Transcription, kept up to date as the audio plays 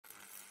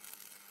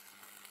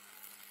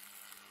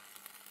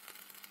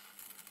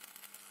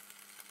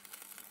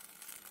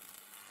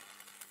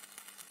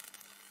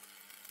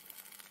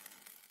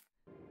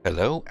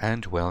Hello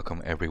and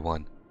welcome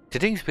everyone.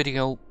 Today's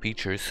video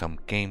features some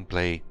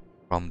gameplay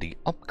from the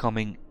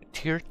upcoming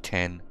Tier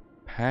 10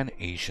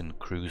 Pan-Asian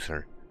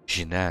cruiser,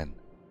 Jinan.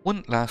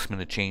 One last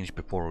minute change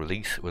before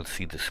release will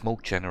see the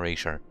smoke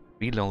generator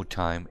reload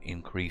time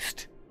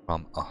increased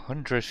from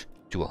 100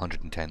 to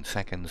 110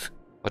 seconds,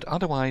 but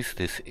otherwise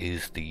this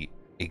is the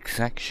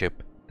exact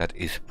ship that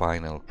is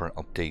final for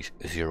update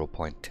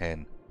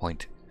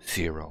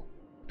 0.10.0.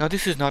 Now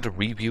this is not a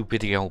review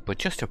video, but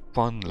just a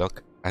fun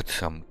look at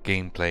some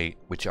gameplay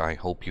which I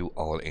hope you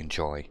all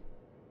enjoy.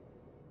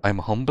 I'm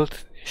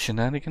humbled.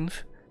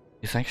 Shenanigans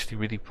is actually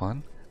really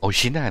fun. Oh,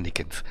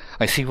 shenanigans.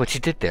 I see what you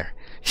did there.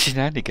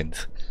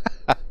 Shenanigans.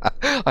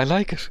 I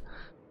like it.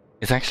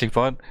 It's actually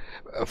fun.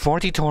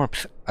 40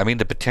 torps. I mean,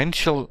 the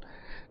potential,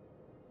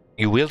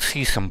 you will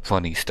see some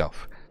funny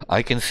stuff.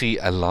 I can see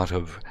a lot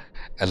of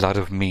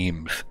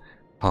memes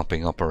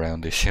popping up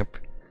around this ship.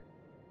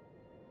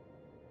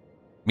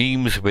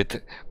 Memes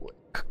with,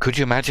 could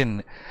you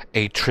imagine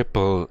a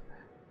triple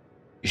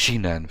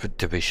Jinan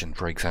division,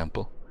 for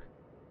example?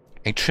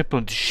 A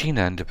triple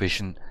Jinan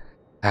division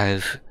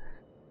has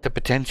the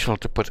potential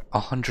to put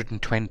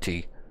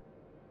 120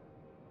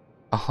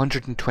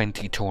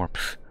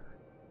 torps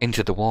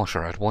into the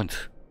water at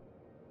once.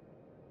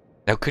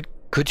 Now,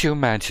 could you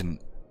imagine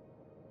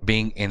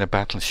being in a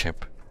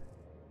battleship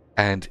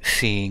and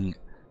seeing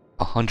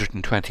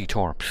 120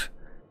 torps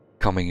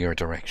coming your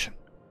direction?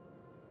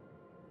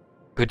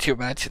 Could you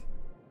imagine?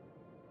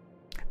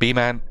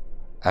 B-Man,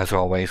 as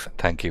always,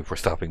 thank you for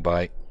stopping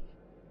by.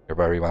 You're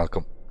very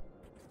welcome.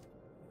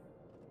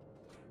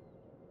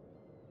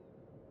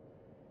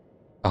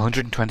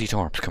 120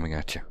 torps coming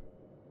at you.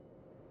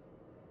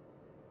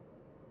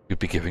 You'd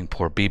be giving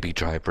poor BB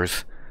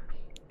drivers.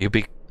 You'd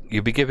be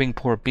giving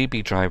poor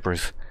BB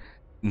drivers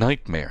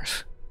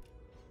nightmares.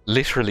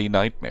 Literally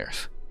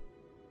nightmares.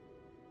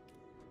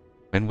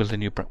 When will the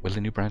new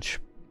branch?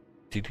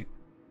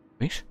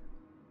 Wait.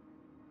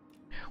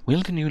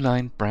 Will the new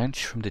line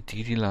branch from the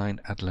DD line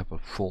at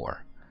level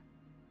 4?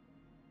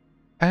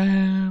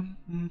 Oh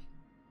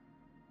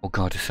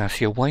God,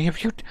 Asasia, why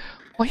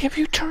have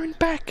you turned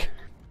back?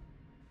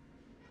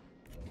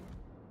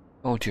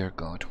 Oh dear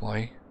God,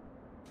 why?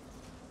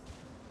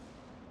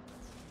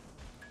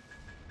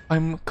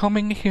 I'm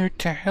coming here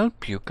to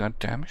help you,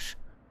 goddammit.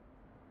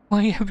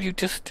 Why have you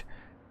just...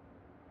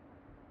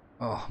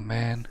 Oh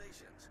man.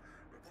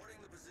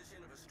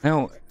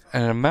 Now,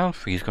 an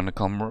Amalfi is going to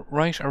come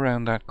right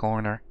around that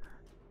corner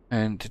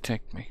and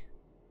detect me.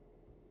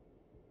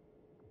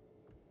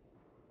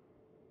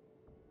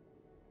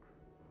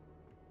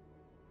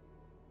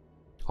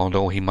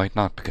 Although he might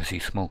not, because he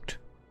smoked.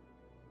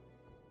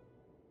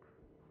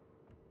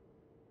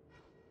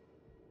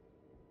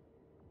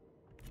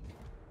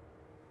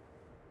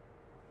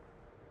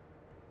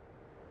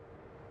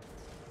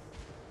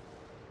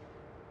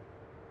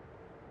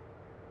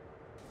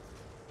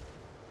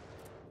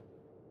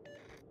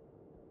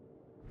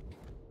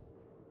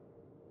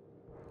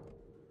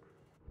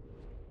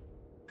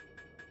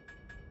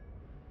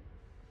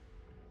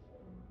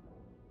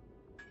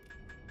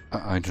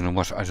 I don't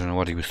know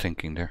what he was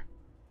thinking there.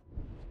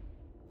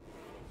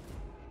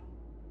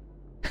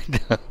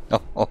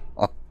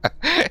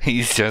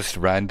 He's just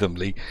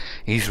randomly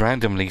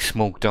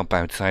smoked up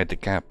outside the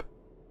cap.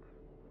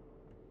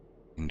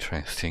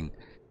 Interesting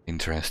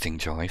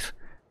choice.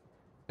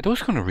 Are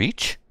those going to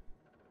reach?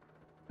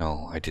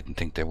 No, I didn't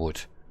think they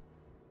would.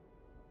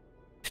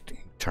 It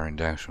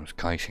turned out I was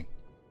kiting.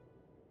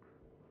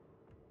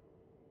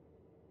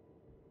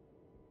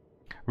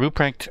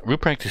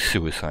 Ruprecht is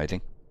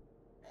suiciding.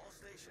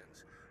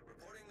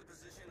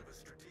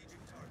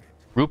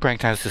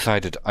 Ruprecht has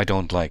decided I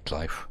don't like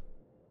life.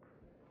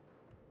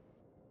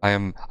 I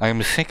am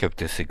sick of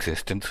this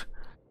existence.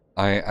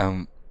 I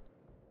am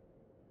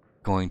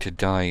going to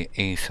die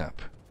ASAP.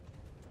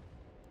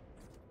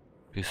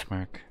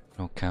 Bismarck,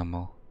 no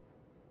camo.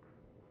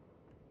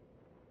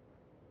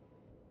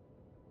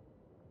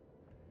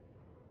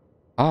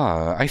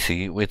 Ah, I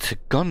see. It's a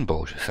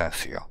gunboat,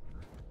 Assassia.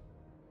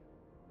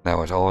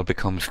 Now it all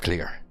becomes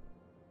clear.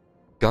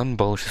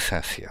 Gunboat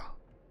Assassia.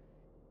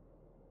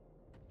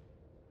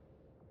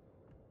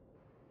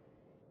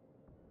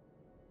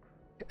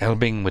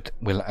 Elbing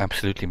will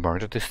absolutely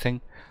murder this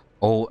thing.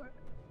 Oh,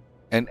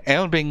 and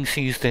Elbing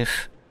sees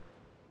this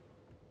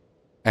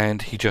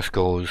and he just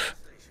goes,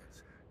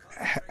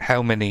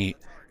 how many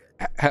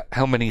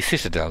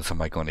citadels am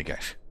I going to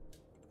get?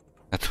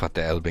 That's what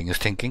the Elbing is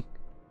thinking.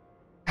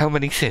 How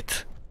many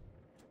sits?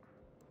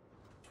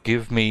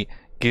 Give me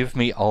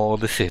all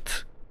the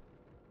sits.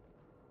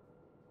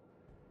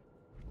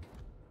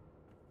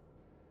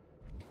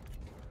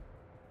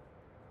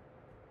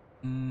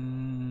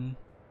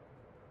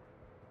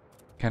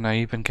 Can I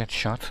even get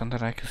shots on that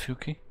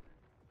Akatsuki?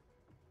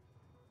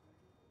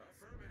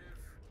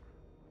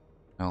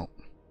 No.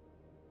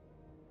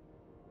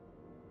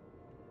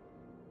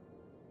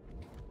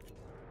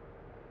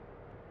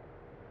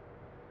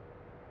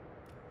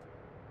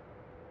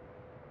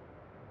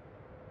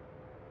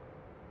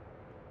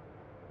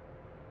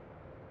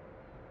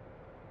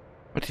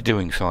 What are you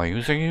doing,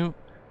 Soyuz? Are you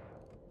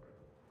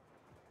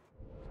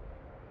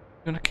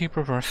gonna keep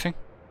reversing?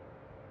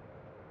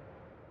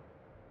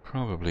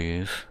 Probably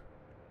is.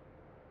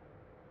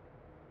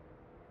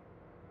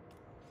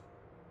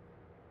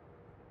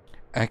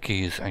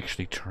 Aki is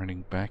actually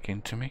turning back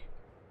into me.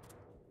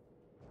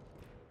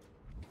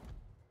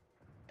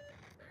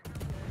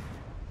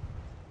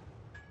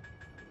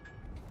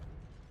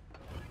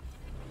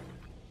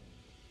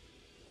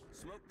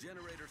 Smoke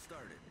generator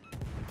started.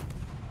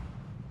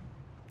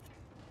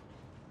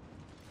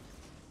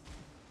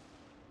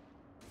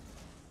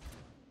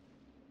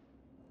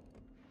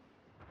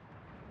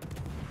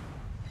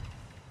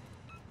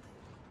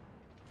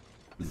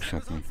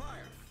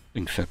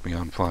 Set me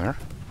on fire.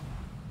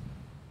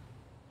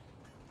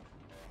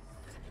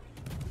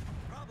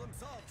 Problem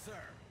solved, sir.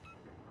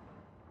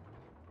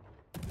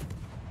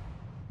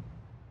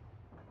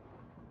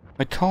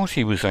 I thought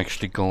he was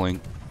actually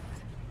going.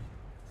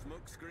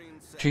 Smoke screen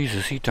set.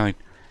 Jesus, he died.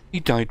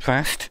 He died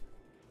fast.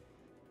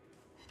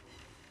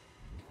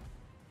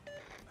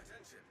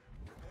 Attention.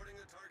 Reporting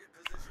a target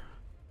position.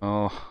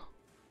 Oh,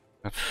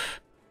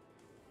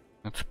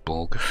 that's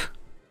bogus.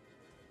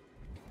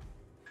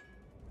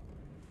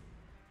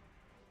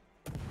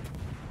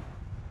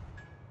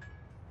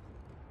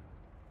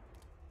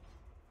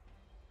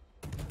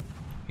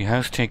 He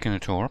has taken a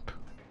torp.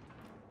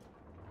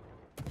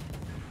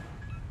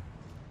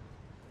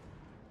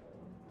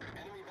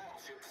 Enemy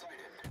battleship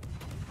sighted.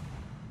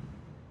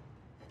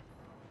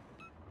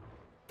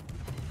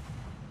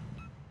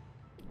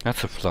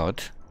 That's a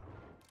flood.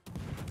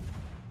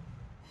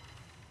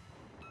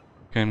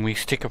 Can we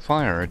stick a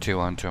fire or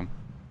two onto him?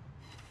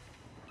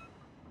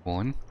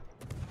 One.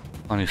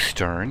 On his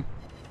stern.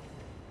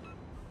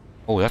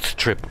 Oh, that's a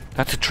triple.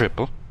 That's a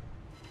triple.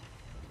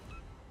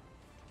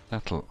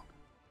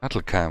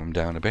 That'll calm him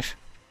down a bit.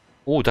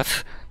 Oh,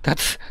 that's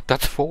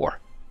four.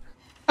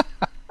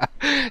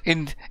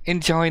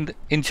 Enjoy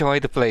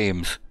the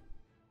flames.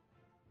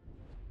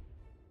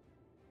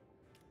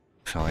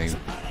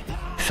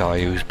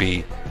 Soyuz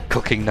be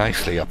cooking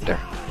nicely up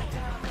there.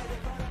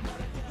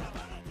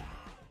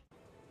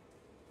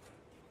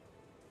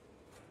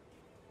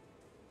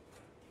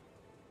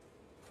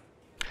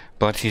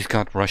 But he's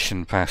got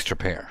Russian fast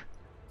repair.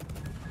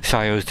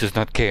 Soyuz does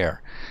not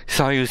care.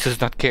 Soyuz does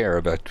not care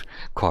about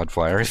quad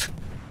fires,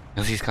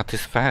 because he's got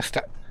this fast.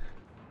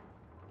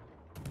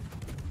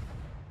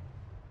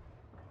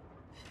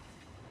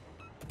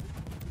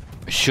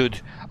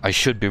 I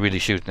should be really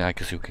shooting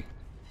Akazuki.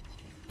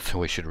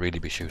 So I should really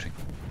be shooting.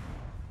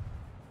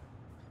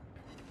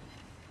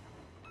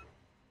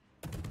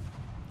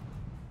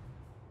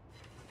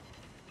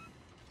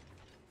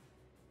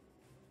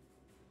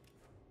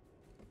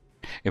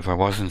 If I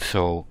wasn't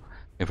so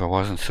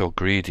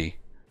greedy,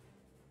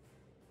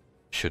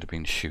 should have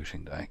been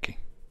shooting the Aki.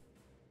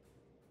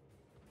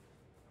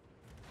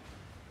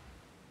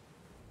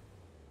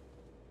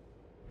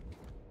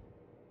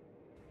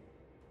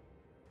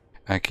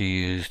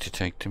 Aki is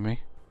detecting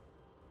me.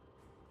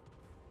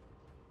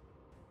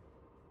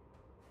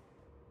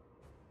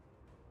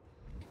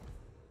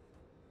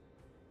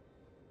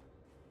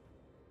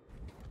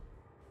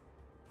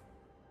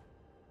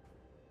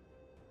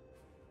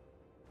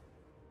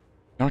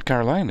 North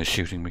Carolina is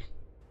shooting me.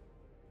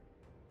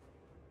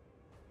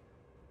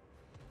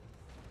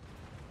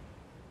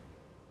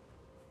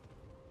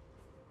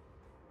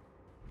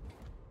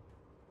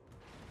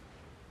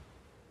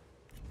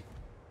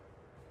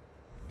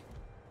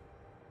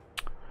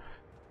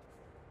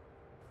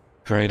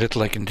 Very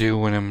little I can do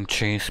when I'm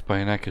chased by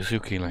an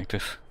Akazuki like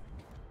this.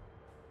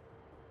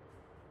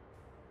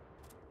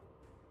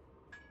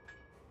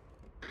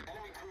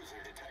 Enemy cruiser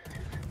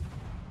detected.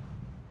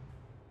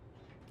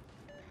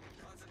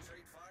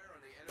 Concentrate fire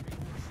on the enemy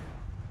warship.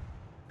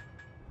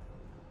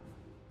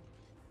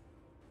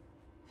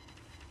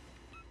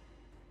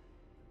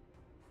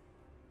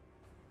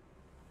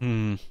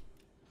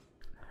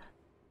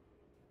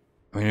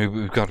 I mean,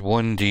 we've got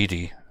one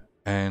DD,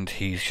 and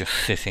he's just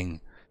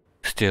sitting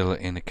still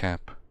in a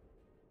cap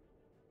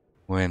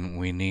when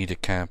we need a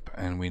cap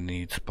and we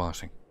need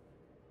spotting.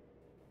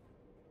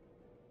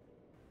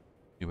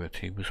 He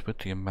was with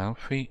the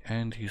Amalfi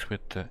and he's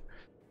with the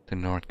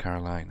North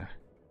Carolina.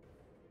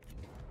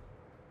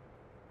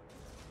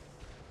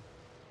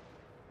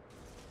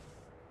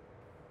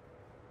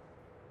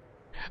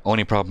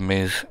 Only problem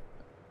is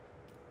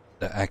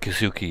the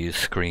Akazuki is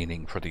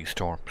screening for these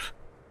torps.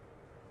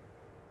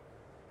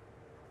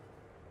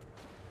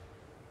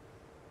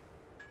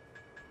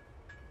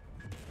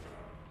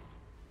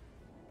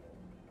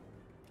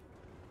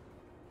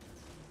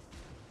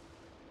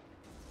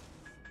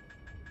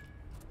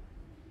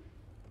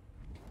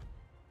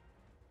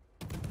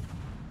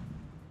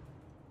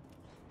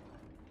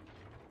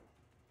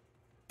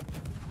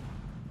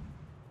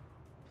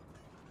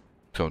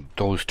 So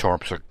those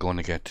torps are going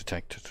to get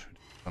detected.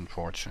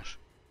 Unfortunate.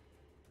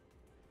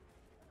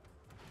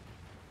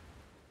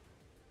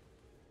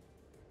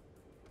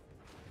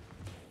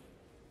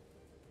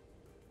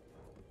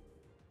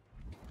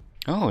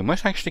 Oh, we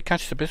might actually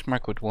catch the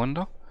Bismarck with one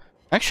though.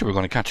 Actually, we're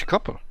going to catch a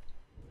couple.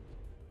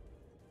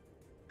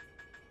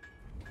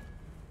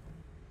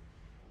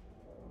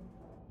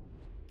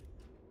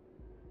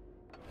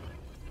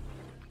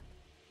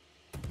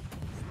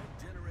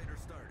 Generator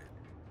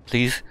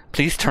started.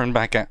 Please turn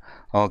back at...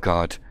 Oh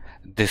god,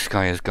 this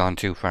guy has gone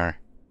too far.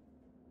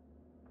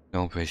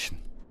 No vision.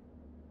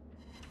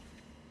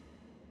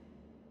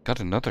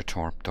 Got another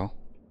torp though.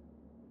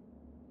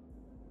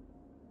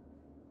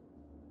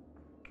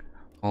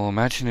 Oh,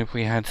 imagine if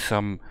we had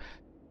some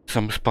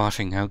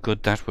spotting, how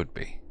good that would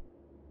be.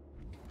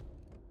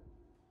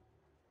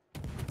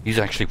 He's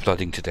actually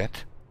flooding to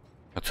death.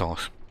 That's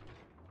awesome.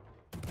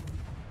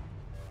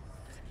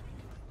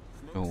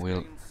 So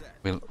we'll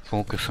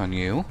focus on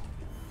you.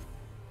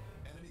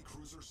 Enemy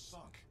cruiser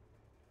sunk.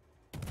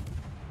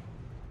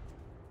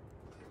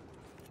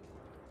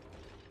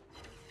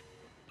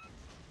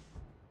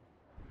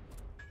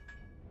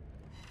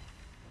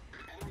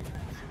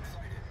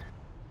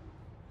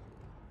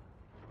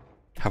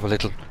 Have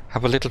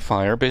a little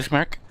fire,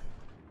 Bismarck.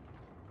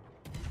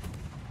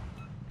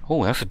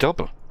 Oh, that's a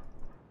double.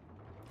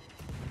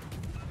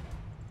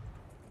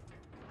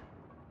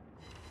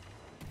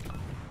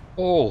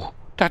 Oh,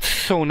 that's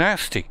so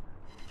nasty.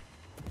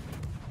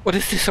 What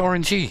is this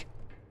RNG?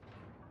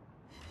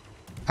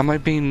 Am I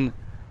being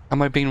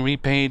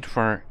repaid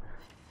for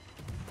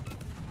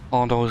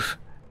all those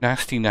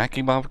nasty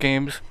Nacky Mob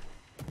games?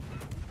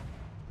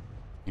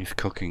 He's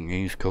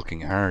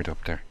cooking hard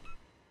up there.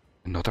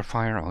 Another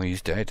fire? Oh,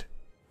 he's dead.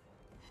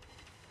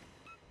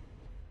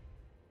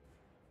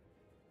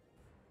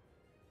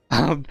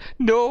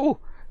 No!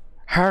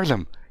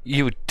 Harlem,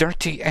 you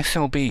dirty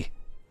SOB.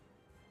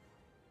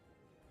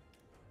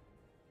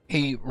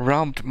 He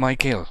robbed my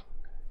kill.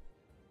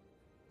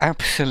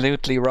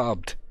 Absolutely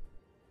robbed.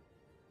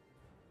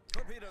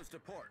 Torpedoes to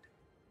port.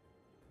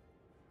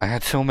 I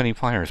had so many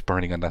fires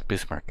burning on that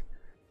Bismarck.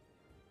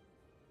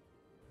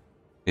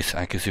 This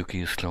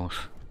Akizuki is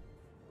close.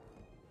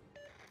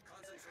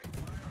 Concentrate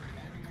fire on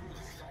enemy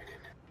cruiser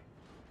sighted.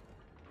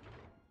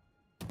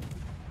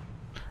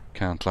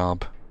 Can't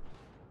lob.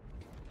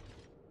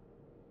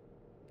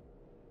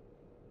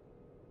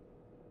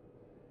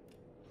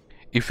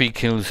 If he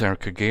kills our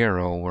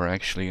Kagero, we're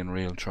actually in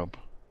real trouble.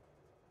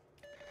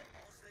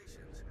 All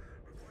stations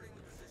reporting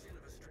the position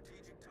of a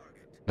strategic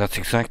target. That's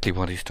exactly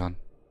what he's done.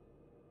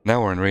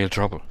 Now we're in real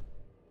trouble.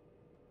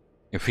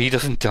 If he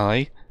doesn't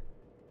die...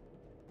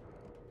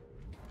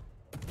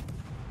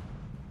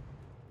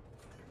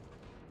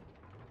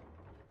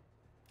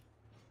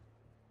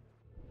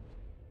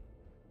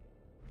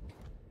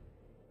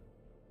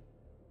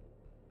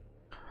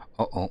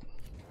 Uh-oh.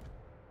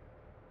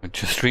 I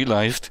just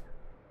realized...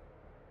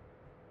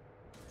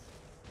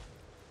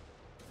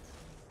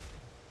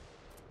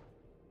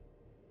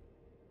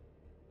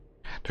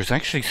 There's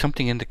actually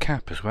something in the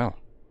cap as well.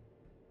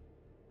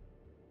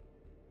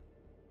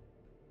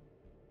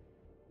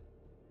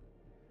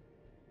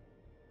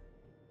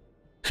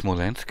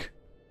 Smolensk.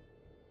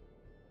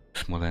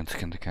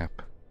 Smolensk in the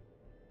cap.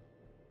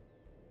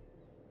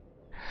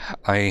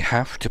 I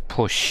have to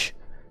push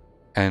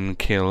and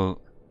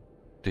kill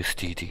this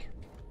DD.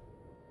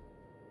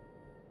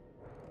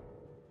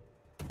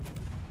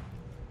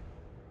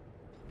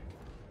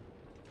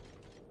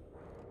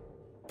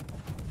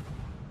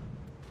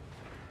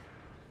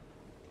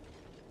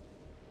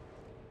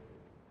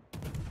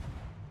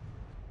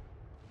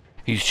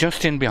 He's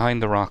just in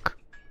behind the rock,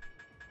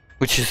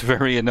 which is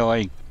very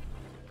annoying.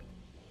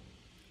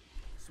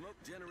 Smoke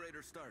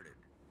generator started.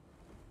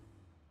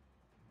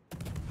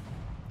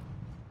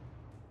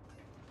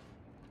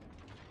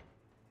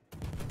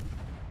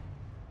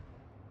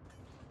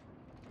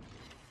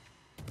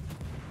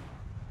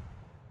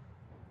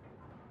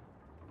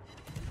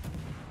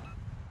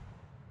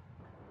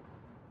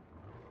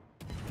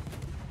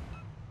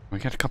 We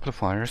get a couple of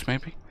fires,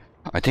 maybe?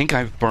 I think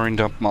I've burned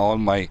up all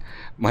my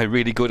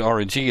really good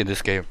RNG in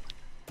this game.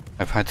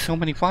 I've had so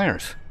many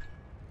fires.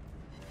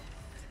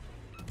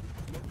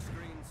 Smoke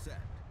screen set.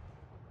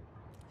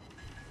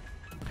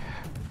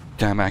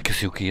 Damn,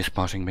 Akizuki is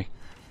spotting me.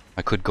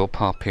 I could go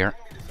pop here.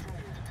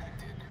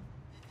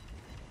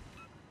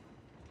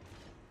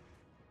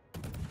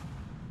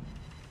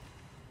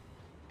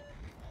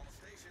 All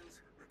stations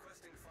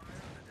requesting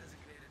fire on a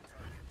designated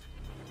target.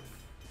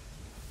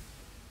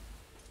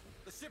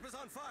 The ship is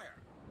on fire.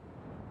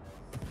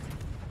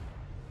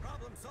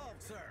 Problem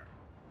solved, sir.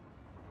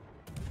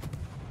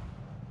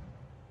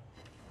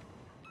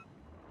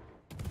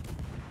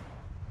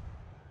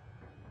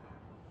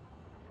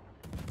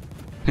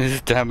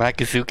 This damn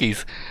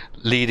Akizuki's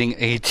leading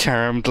a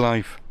charmed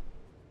life.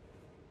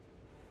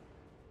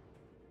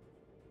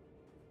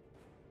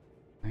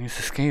 He's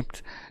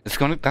escaped. That's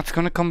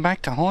gonna come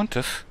back to haunt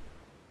us.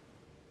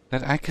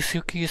 That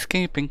Akizuki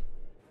escaping.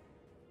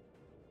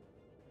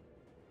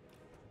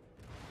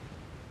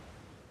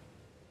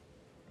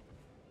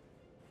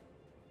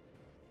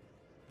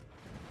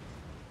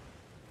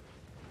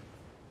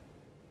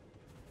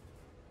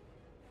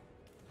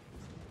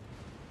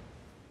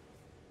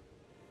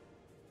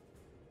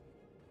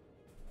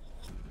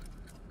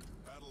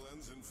 Battle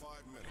ends in 5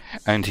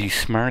 minutes. And he's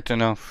smart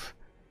enough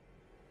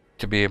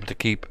to be able to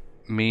keep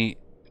me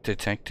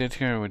detected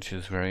here, which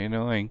is very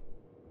annoying.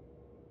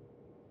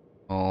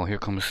 Oh, here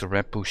comes the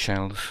repo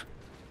shells.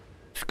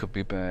 This could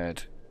be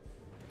bad.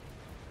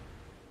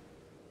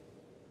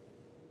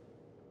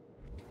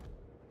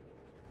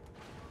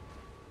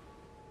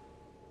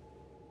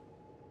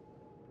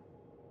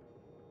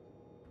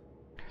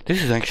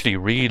 This is actually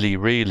really,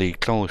 really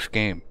close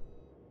game.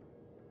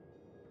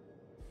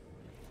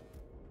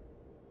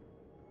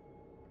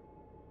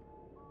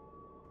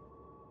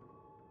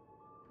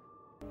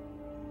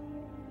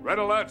 Red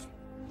alert!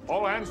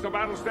 All hands to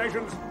battle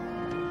stations.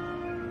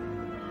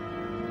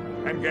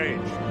 Engage.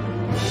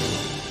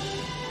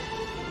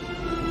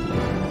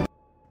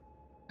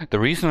 The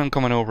reason I'm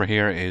coming over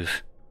here is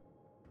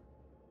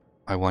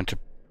I want to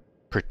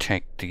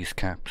protect these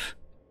caps.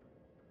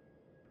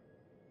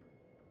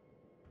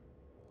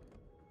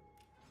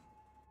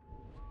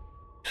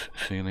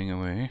 Sailing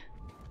away.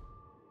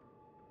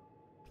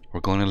 We're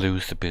going to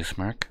lose the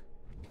Bismarck.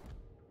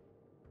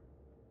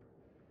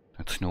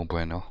 That's no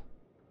bueno.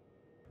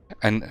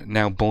 And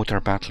now both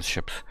our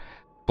battleships.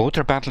 Both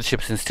our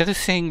battleships, instead of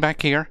staying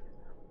back here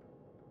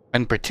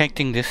and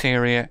protecting this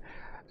area,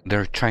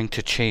 they're trying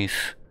to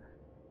chase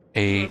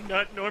a... I'm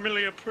not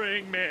normally a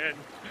praying man,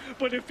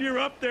 but if you're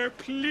up there,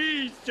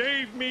 please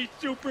save me,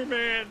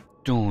 Superman!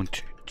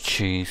 Don't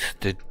chase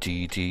the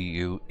DD,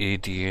 you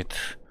idiots.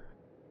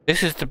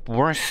 This is the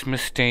worst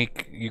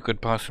mistake you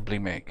could possibly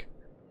make,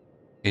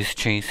 is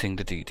chasing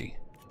the DD.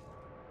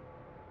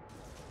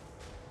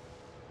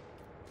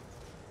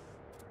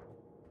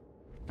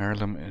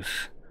 Harlem is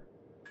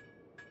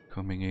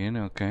coming in,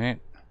 okay.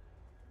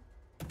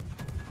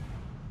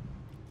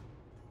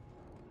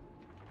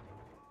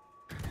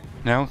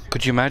 Now,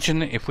 could you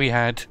imagine if we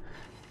had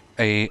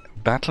a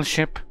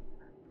battleship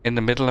in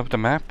the middle of the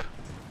map?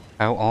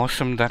 How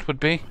awesome that would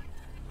be.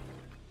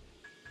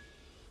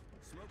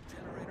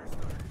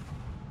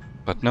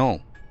 But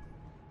no,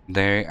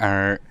 they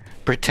are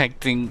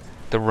protecting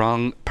the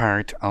wrong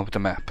part of the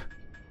map.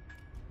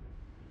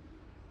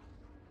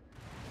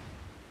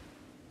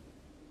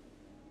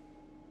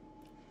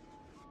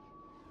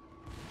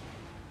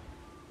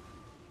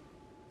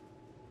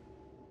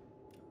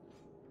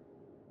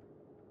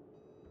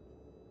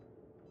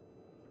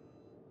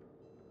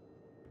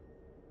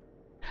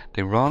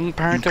 The wrong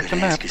part of the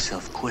map. Ask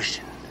yourself a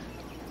question.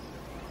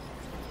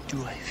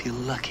 Do I feel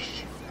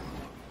lucky?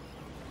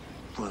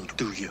 Well,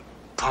 do you,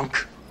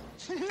 punk?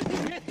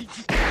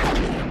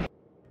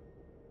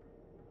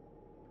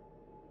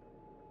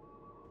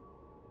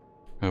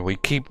 Well, we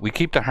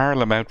keep the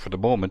Harlem out for the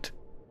moment.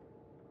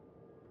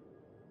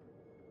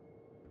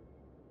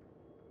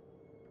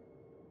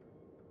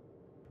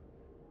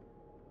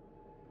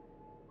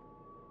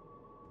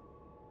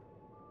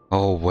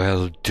 Oh,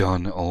 well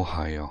done,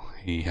 Ohio.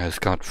 He has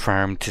got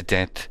farmed to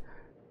death.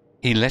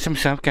 He let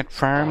himself get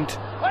farmed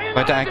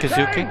by the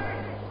Akazuki.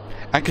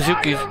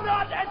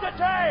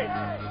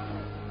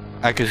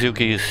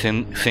 Akazuki is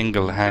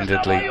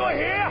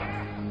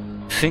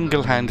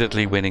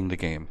single-handedly winning the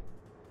game.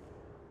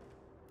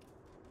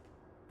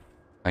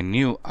 I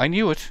knew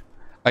it.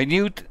 I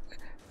knew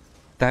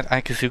that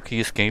Akazuki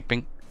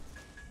escaping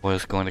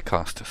was going to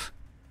cost us.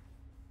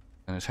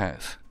 And it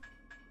has.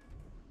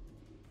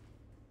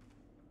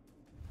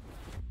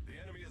 The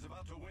enemy is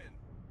about to win.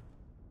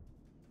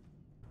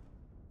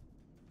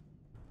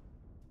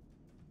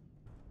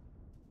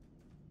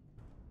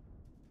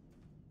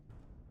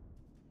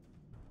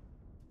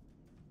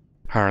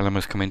 Harlem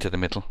has come into the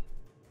middle.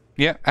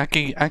 Yeah,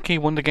 Aki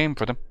won the game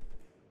for them.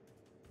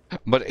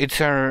 But it's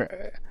our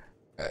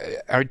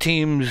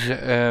team's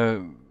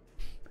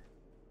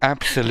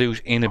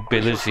absolute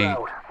inability.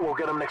 We'll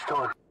get 'em next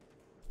time.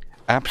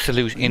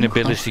 Absolute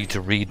inability to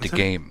read the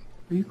game.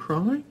 Are you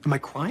crying? Am I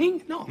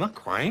crying? No, I'm not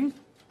crying.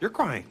 You're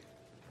crying.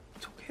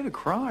 It's okay to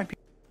cry.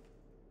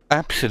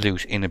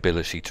 Absolute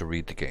inability to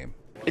read the game.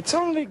 It's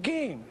only a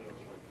game.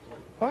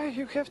 Why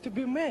you have to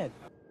be mad?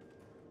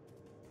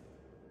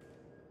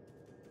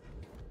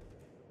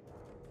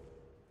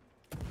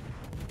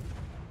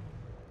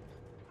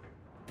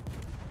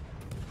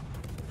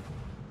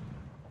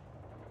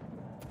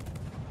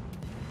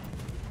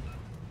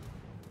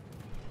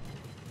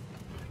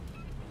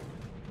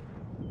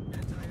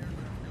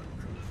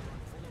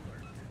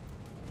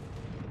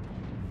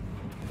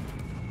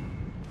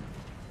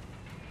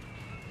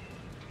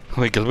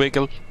 Wiggle,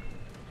 wiggle.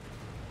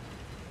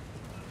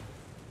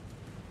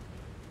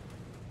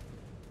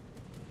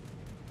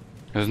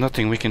 There's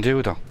nothing we can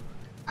do though.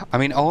 I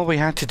mean, all we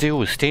had to do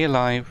was stay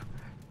alive,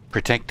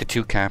 protect the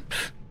two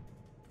caps.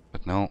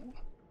 But no.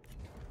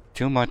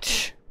 Too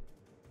much.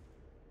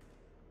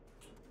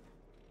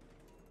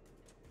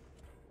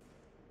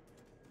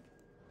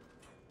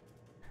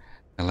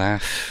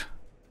 Alas.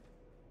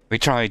 We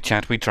tried,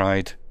 chat, we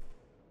tried.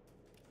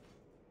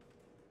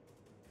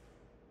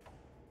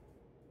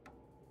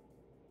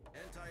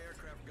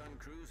 Anti-aircraft gun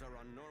crews are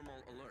on normal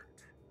alert.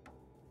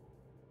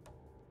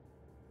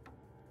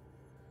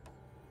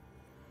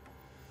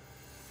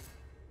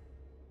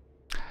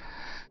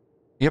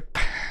 Yep.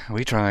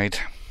 we tried.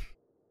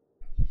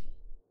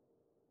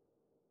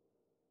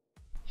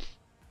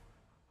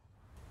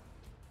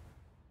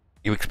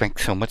 You expect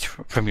so much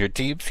from your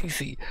teams,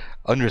 easy,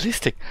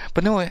 unrealistic.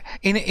 But no,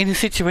 in a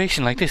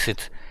situation like this,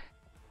 it's.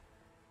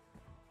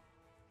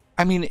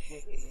 I mean,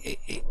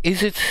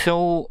 is it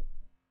so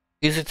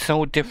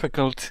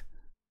difficult?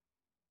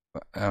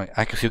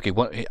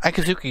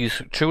 Akazuki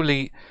is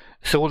truly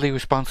solely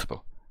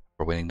responsible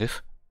for winning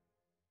this.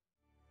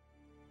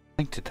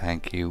 I'd like to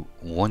thank you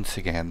once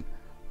again,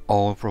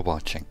 all for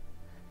watching.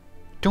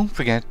 Don't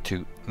forget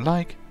to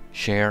like,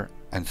 share,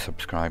 and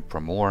subscribe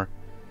for more.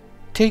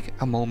 Take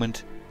a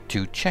moment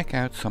to check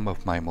out some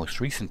of my most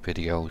recent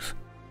videos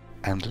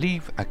and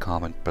leave a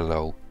comment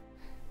below.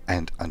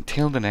 And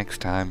until the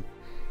next time,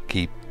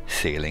 keep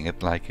sailing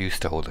it like you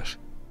stole it.